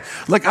say?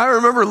 Like, I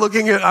remember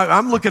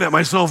I'm looking at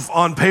myself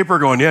on paper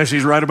going, yeah,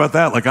 she's right about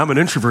that. Like, I'm an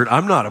introvert.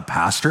 I'm not a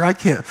pastor. I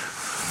can't.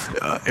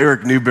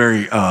 Eric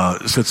Newberry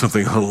said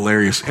something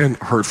hilarious and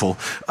hurtful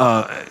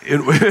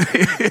in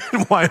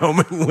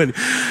Wyoming when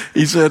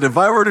he said, if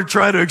I were to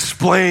try to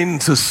explain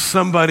to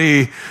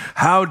somebody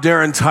how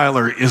Darren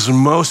Tyler is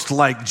most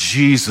like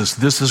Jesus,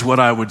 this is what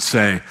I would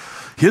say.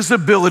 His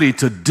ability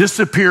to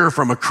disappear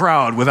from a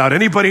crowd without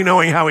anybody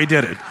knowing how he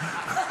did it.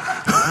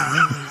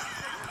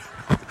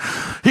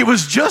 He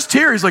was just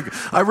here. He's like,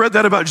 I read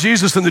that about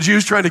Jesus and the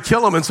Jews trying to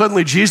kill him, and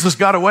suddenly Jesus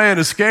got away and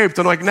escaped.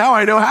 And I'm like, now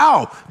I know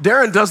how.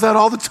 Darren does that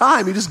all the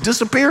time. He just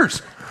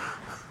disappears.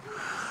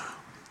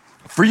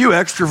 For you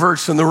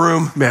extroverts in the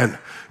room, man,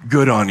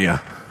 good on you.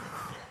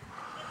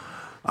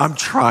 I'm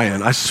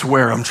trying. I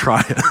swear I'm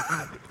trying.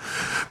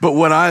 But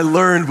what I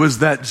learned was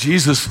that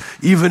Jesus,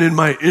 even in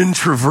my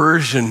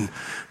introversion,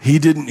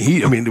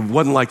 it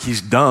wasn't like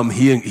he's dumb.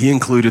 He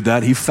included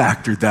that. He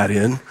factored that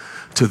in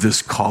to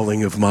this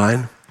calling of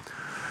mine.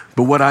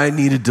 But what I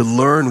needed to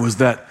learn was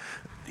that,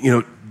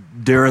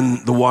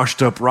 Darren, the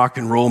washed up rock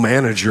and roll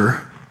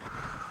manager,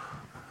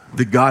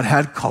 that God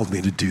had called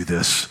me to do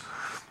this.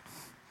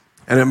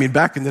 And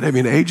back in the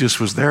day, Aegis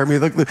was there.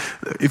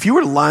 If you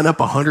were to line up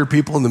 100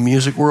 people in the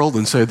music world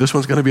and say, this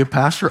one's going to be a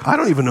pastor, I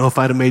don't even know if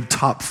I'd have made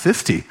top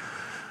 50.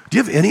 Do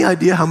you have any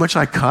idea how much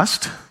I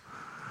cussed?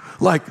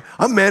 Like,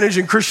 I'm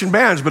managing Christian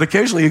bands, but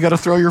occasionally you got to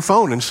throw your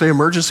phone and say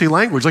emergency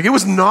language. Like, it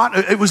was not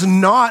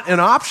an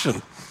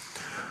option.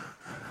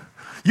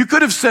 You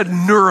could have said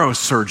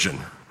neurosurgeon,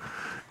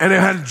 and it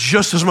had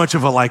just as much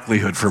of a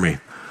likelihood for me.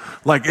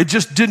 Like, it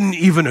just didn't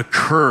even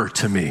occur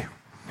to me.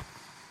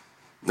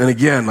 And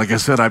again, like I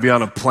said, I'd be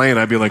on a plane,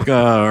 I'd be like,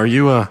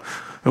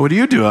 what do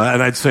you do?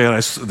 And I'd say,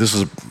 this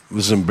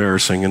is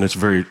embarrassing, and it's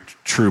very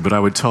true, but I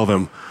would tell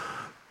them,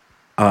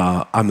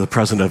 I'm the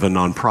president of a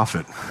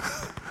nonprofit.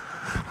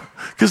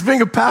 Because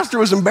being a pastor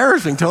was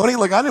embarrassing, Tony.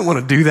 Like, I didn't want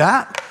to do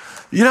that.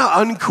 You know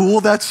how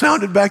uncool that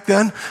sounded back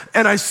then?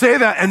 And I say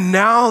that, and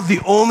now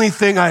the only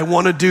thing I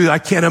want to do, I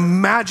can't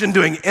imagine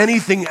doing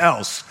anything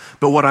else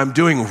but what I'm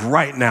doing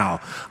right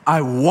now.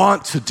 I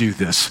want to do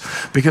this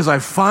because I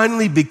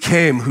finally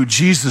became who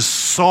Jesus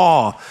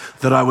saw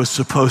that I was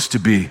supposed to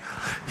be.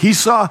 He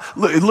saw,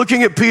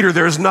 looking at Peter,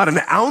 there is not an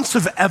ounce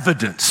of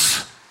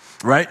evidence,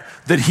 right,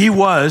 that he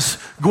was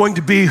going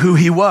to be who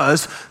he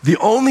was. The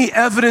only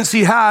evidence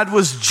he had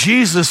was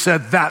Jesus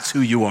said, that's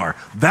who you are.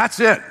 That's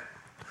it.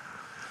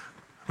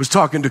 I was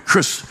talking to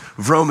Chris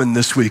Vroman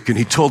this week, and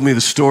he told me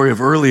the story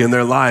of early in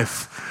their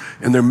life,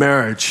 in their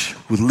marriage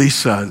with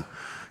Lisa. And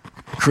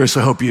Chris,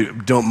 I hope you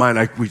don't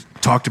mind. We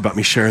talked about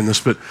me sharing this,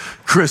 but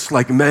Chris,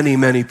 like many,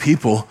 many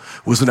people,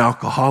 was an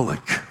alcoholic.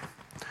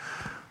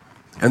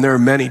 And there are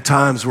many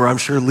times where I'm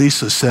sure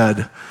Lisa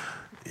said,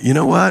 you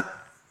know what?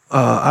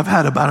 I've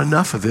had about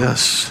enough of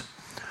this.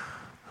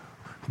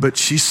 But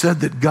she said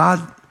that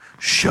God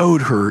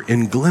showed her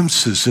in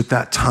glimpses at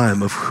that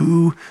time of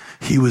who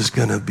he was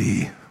going to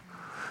be.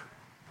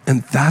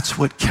 And that's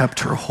what kept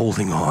her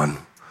holding on.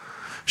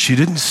 She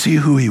didn't see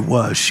who he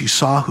was. She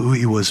saw who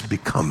he was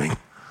becoming.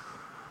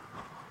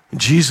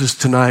 Jesus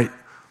tonight,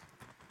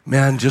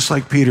 man, just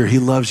like Peter, he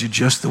loves you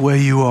just the way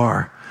you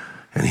are.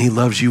 And he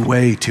loves you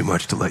way too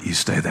much to let you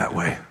stay that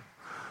way.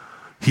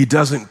 He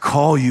doesn't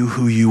call you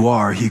who you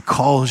are. He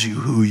calls you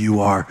who you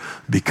are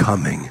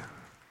becoming.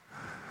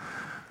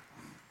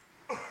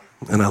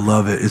 And I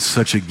love it. It's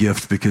such a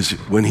gift because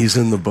when he's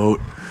in the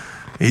boat,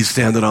 he's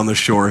standing on the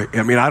shore.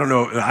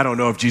 I don't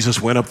know if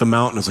Jesus went up the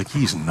mountain and was like,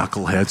 these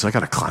knuckleheads, I got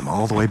to climb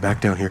all the way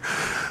back down here.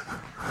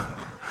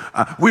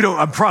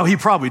 He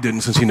probably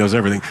didn't since he knows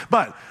everything.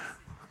 But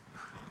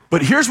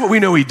here's what we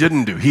know he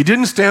didn't do. He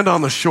didn't stand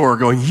on the shore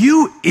going,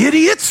 you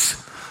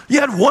idiots,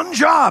 you had one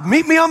job,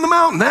 meet me on the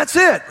mountain, that's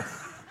it.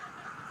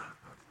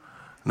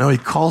 No, he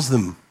calls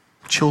them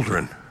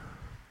children.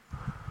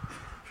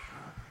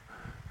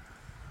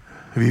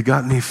 Have you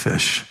got any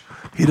fish?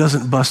 He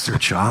doesn't bust their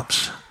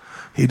chops.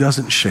 He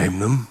doesn't shame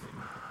them.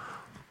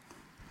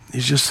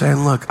 He's just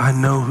saying, look, I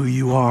know who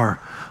you are.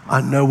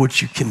 I know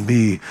what you can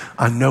be.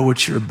 I know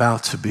what you're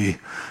about to be.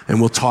 And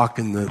we'll talk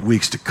in the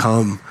weeks to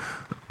come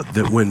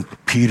that when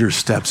Peter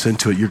steps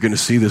into it, you're going to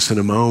see this in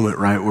a moment,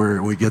 right,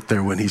 where we get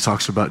there when he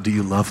talks about, do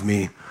you love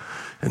me?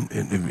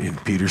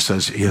 And Peter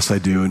says, yes, I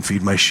do, and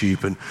feed my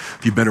sheep. And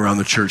if you've been around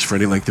the church for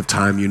any length of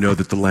time, you know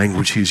that the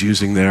language he's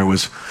using there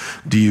was,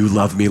 do you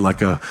love me like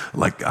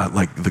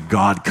the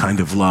God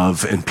kind of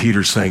love? And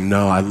Peter's saying,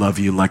 no, I love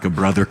you like a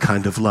brother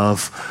kind of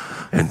love.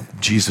 And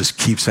Jesus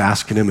keeps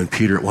asking him, and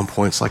Peter at one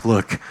point is like,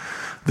 look,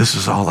 this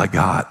is all I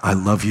got. I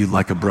love you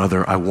like a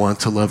brother. I want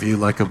to love you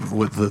like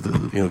with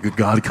the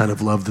God kind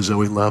of love, the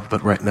Zoe love,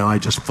 but right now I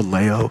just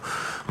phileo,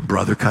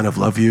 brother kind of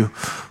love you.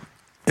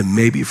 And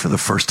maybe for the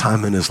first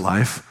time in his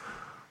life,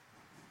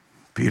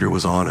 Peter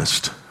was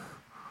honest.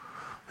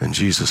 And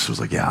Jesus was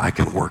like, yeah, I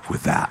can work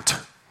with that.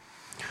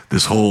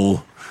 This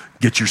whole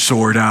get your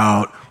sword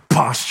out,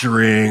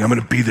 posturing, I'm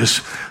going to be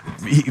this.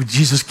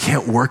 Jesus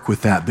can't work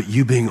with that, but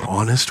you being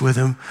honest with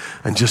him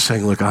and just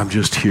saying, look, I'm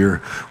just here.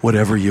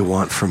 Whatever you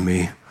want from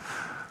me,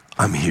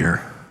 I'm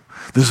here.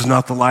 This is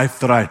not the life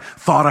that I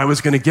thought I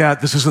was going to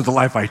get. This isn't the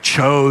life I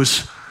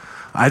chose.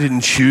 I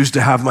didn't choose to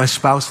have my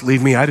spouse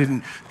leave me. I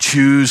didn't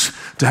choose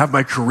to have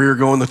my career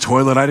go in the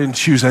toilet. I didn't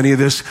choose any of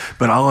this.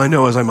 But all I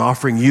know is I'm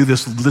offering you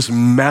this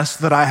mess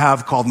that I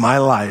have called my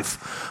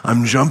life.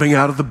 I'm jumping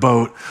out of the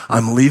boat.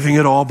 I'm leaving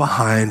it all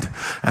behind.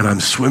 And I'm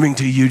swimming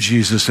to you,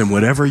 Jesus. And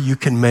whatever you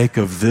can make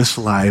of this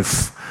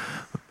life,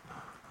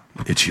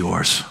 it's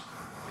yours.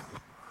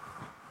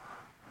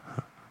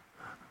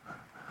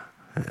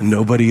 And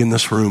nobody in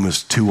this room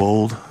is too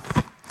old.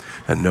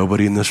 And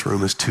nobody in this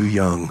room is too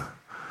young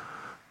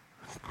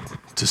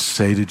to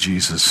say to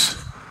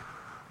Jesus,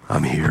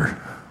 I'm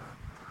here.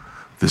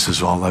 This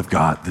is all I've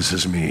got. This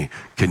is me.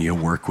 Can you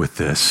work with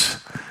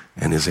this?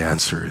 And his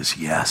answer is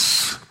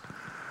yes.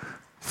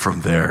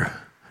 From there,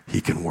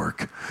 he can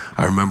work.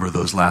 I remember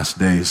those last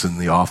days in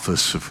the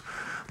office of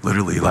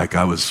literally like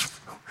I was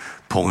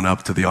pulling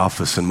up to the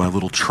office in my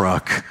little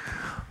truck.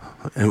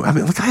 And I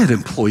mean, like I had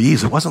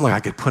employees. It wasn't like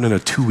I could put in a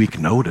 2-week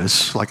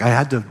notice. Like I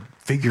had to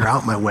figure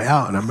out my way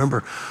out. And I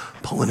remember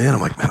pulling in, I'm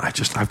like, man,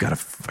 I've got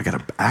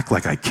to act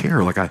like I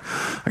care. Like I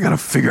got to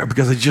figure out,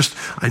 because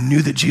I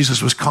knew that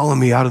Jesus was calling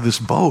me out of this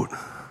boat.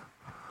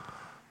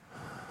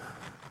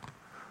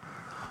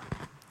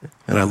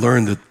 And I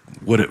learned that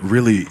what it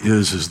really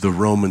is the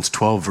Romans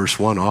 12 verse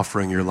 1,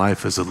 offering your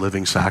life as a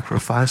living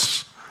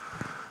sacrifice.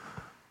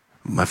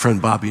 My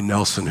friend Bobby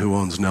Nelson, who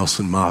owns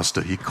Nelson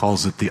Mazda, he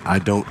calls it the I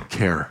don't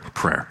care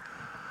prayer.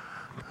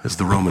 It's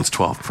the Romans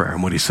 12 prayer.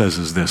 And what he says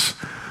is this: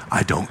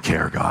 I don't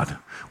care, God.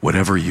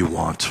 Whatever you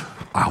want,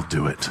 I'll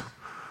do it.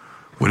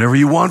 Whatever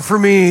you want for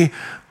me,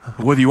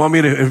 whether you want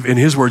me to, in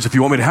his words, if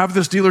you want me to have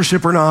this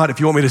dealership or not, if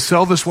you want me to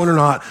sell this one or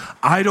not,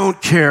 I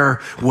don't care.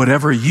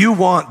 Whatever you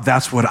want,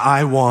 that's what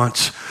I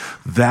want.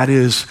 That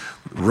is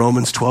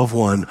Romans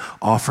 12:1.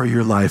 Offer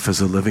your life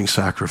as a living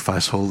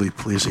sacrifice, holy,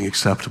 pleasing,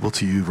 acceptable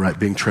to you, right?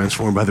 Being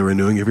transformed by the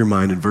renewing of your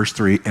mind in verse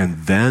 3, and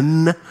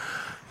then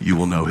you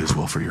will know his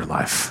will for your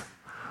life.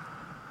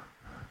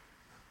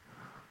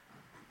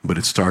 But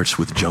it starts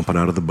with jumping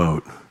out of the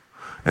boat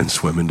and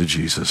swimming to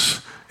Jesus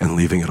and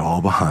leaving it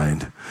all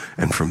behind.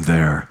 And from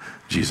there,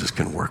 Jesus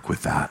can work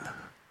with that.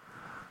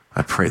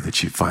 I pray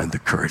that you find the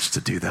courage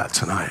to do that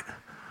tonight.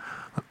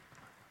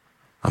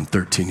 I'm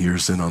 13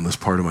 years in on this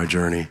part of my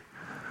journey.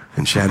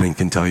 And Shannon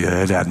can tell you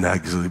it hadn't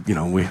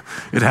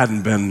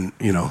been,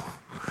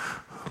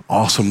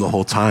 awesome the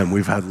whole time.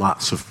 We've had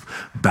lots of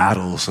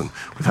battles, and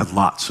we've had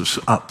lots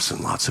of ups and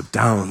lots of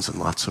downs and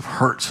lots of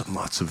hurts and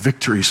lots of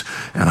victories.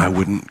 And I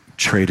wouldn't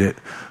trade it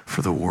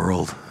for the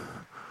world,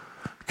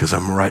 because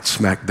I'm right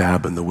smack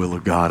dab in the will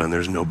of God, and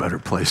there's no better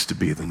place to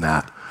be than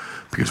that.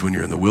 Because when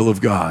you're in the will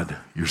of God,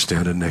 you're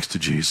standing next to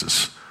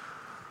Jesus.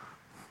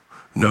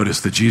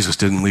 Notice that Jesus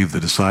didn't leave the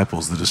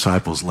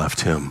disciples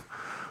left him.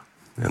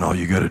 And all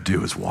you got to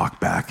do is walk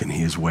back, and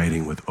he is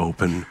waiting with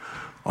open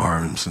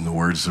arms. In the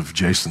words of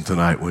Jason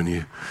tonight when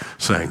you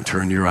sang,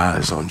 turn your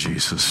eyes on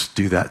Jesus.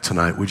 Do that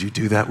tonight. Would you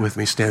do that with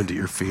me? Stand to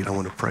your feet. I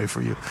want to pray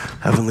for you.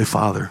 Heavenly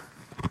Father,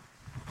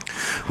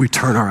 we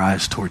turn our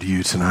eyes toward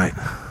you tonight.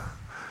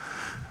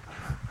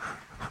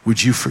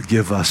 Would you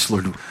forgive us,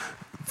 Lord,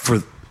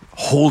 for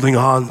holding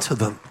on to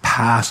the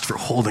past, for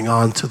holding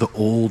on to the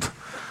old?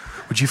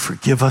 Would you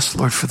forgive us,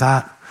 Lord, for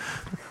that?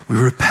 We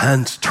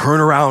repent, turn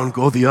around,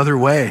 go the other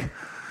way.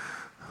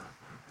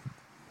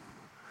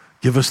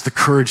 Give us the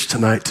courage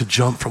tonight to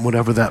jump from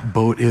whatever that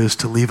boat is,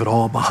 to leave it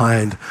all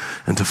behind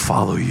and to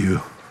follow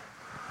you.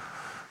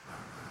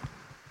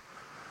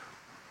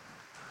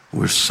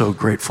 We're so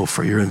grateful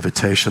for your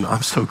invitation.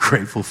 I'm so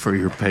grateful for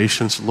your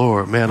patience.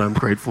 Lord, man, I'm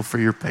grateful for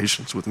your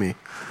patience with me.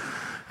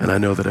 And I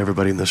know that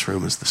everybody in this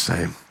room is the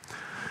same.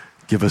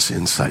 Give us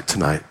insight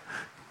tonight.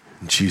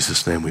 In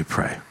Jesus' name we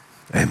pray.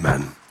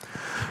 Amen.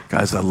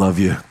 Guys, I love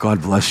you.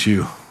 God bless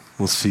you.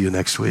 We'll see you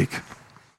next week.